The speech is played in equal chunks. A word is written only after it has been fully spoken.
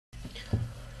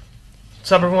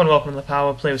What's up, everyone? Welcome to the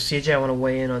Power Play with CJ. I want to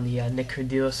weigh in on the Nick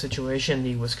Kerdiles situation,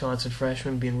 the Wisconsin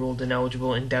freshman being ruled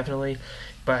ineligible indefinitely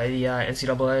by the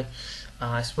NCAA.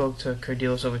 I spoke to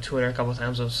Kerdiles over Twitter a couple of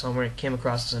times over summer. He came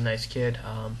across as a nice kid.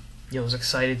 Was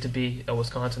excited to be a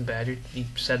Wisconsin Badger. He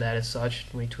said that as such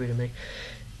when he tweeted me,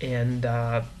 and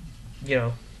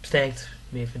thanked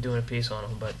me for doing a piece on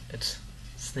him. But it's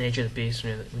the nature of the beast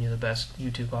when you're the best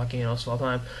YouTube hockey analyst of all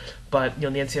time. But the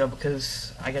NCAA,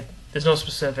 because there's no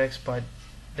specifics, but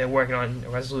they're working on a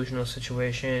resolution of the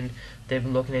situation. They've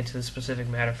been looking into the specific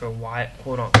matter for a while,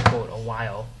 quote unquote, a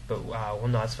while, but will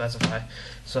not specify.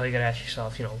 So you gotta ask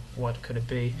yourself, what could it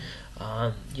be?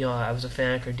 I was a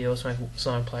fan of Kerdiles when I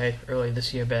saw him play early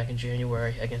this year, back in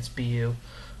January against BU.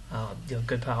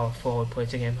 Good power forward,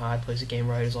 plays the game hard, plays the game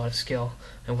right, has a lot of skill,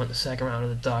 and went the second round of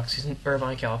the Ducks. He's in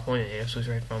Irvine, California native, so he's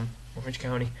right from Orange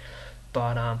County.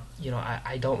 But,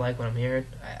 I don't like what I'm hearing.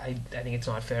 I think it's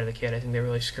not fair to the kid. I think they're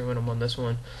really screwing him on this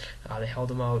one. They held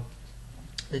him out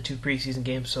the 2 preseason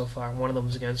games so far. One of them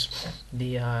was against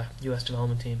the U.S.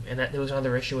 development team. And there was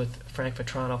another issue with Frank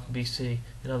Vetrano from BC,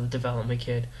 another development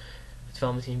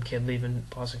team kid leaving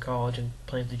Boston College and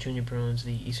playing for the Junior Bruins,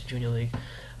 the Eastern Junior League.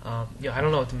 I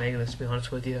don't know what to make of this, to be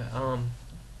honest with you.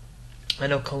 I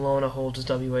know Kelowna holds his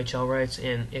WHL rights,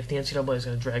 and if the NCAA is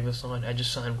going to drag this on, I'd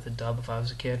just sign with the dub if I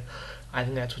was a kid. I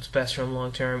think that's what's best for him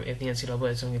long term. If the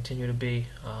NCAA is going to continue to be,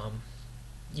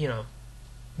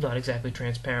 not exactly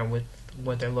transparent with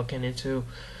what they're looking into,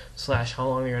 / how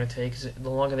long they're going to take, 'cause the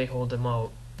longer they hold them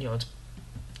out, it's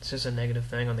just a negative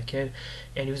thing on the kid.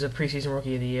 And he was a preseason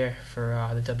Rookie of the Year for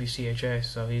the WCHA,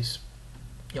 so he's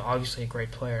obviously a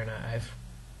great player, and I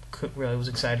really was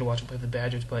excited to watch him play for the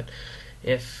Badgers. But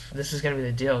if this is going to be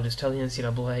the deal, just tell the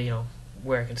NCAA,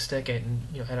 where it can stick it,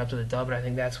 and head up to the dub. And I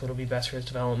think that's what'll be best for his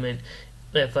development.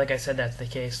 If, like I said, that's the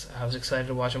case, I was excited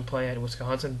to watch him play at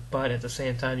Wisconsin, but at the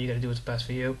same time, you got to do what's best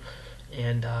for you.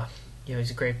 And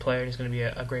he's a great player. He's going to be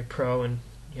a great pro, and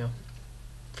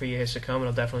for years to come, and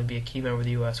he'll definitely be a key member of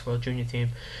the U.S. World Junior Team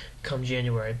come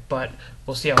January. But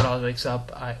we'll see how it all wakes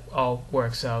up. All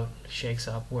works out, shakes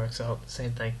up, works out,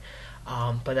 same thing.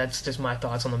 But that's just my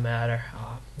thoughts on the matter.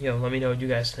 Let me know what you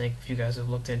guys think, if you guys have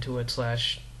looked into it, /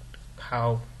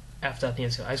 how after the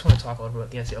NCAA. I just want to talk a little bit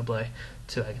about the NCAA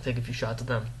too. I can take a few shots at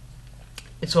them.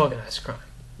 It's organized crime,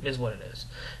 is what it is.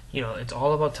 It's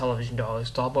all about television dollars.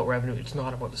 It's all about revenue. It's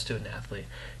not about the student athlete.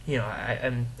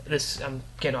 I'm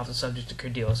getting off the subject of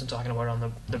Kerdiles and talking about it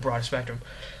on the broader spectrum.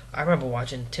 I remember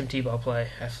watching Tim Tebow play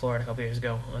at Florida a couple years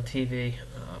ago on TV.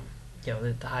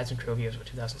 The Heisman Trophy years were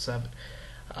 2007.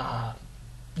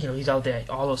 He's out there.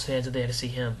 All those fans are there to see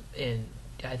him, and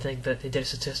I think that they did a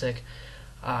statistic.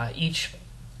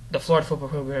 The Florida football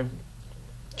program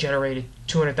generated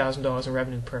 $200,000 in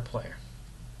revenue per player.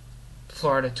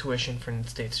 Florida tuition for an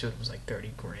in-state student was like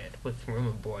 $30,000 with room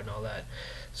and board and all that.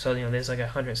 So there's like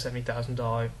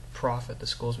 $170,000 profit the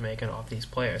school's making off these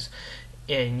players,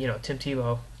 and Tim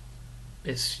Tebow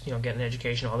is getting an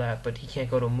education, all that, but he can't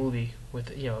go to a movie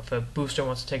with if a booster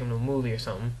wants to take him to a movie or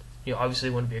something. Obviously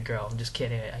it wouldn't be a girl. I'm just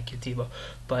kidding. I kid Tebow,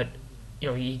 but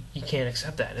you can't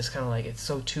accept that. And it's kind of like it's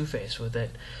so two-faced with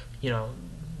it.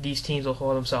 These teams will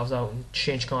hold themselves out and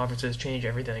change conferences, change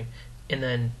everything, and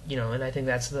then and I think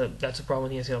that's the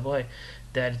problem with the NCAA,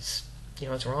 that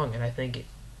it's wrong. And I think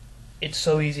it's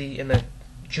so easy in the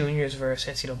juniors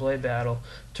versus NCAA battle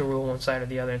to rule one side or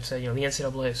the other and say the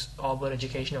NCAA is all about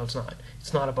education. No, it's not.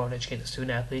 It's not about educating the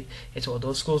student athlete. It's about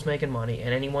those schools making money,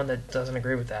 and anyone that doesn't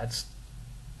agree with that's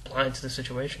blind to the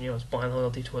situation. It's blind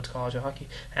loyalty towards college hockey.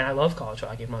 And I love college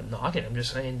hockey. I'm not knocking it. I'm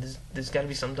just saying there's got to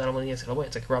be something done with the NCAA.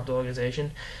 It's a corrupt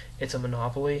organization. It's a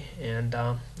monopoly. And,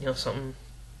 something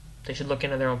they should look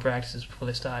into their own practices before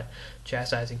they start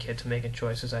chastising kids for making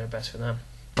choices that are best for them.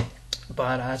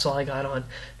 But that's all I got on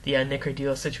the Nick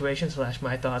Kerdiles situation /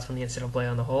 my thoughts on the NCAA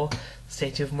on the whole. Stay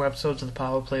tuned for more episodes of the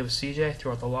Power Play with CJ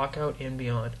throughout the lockout and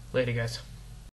beyond. Later, guys.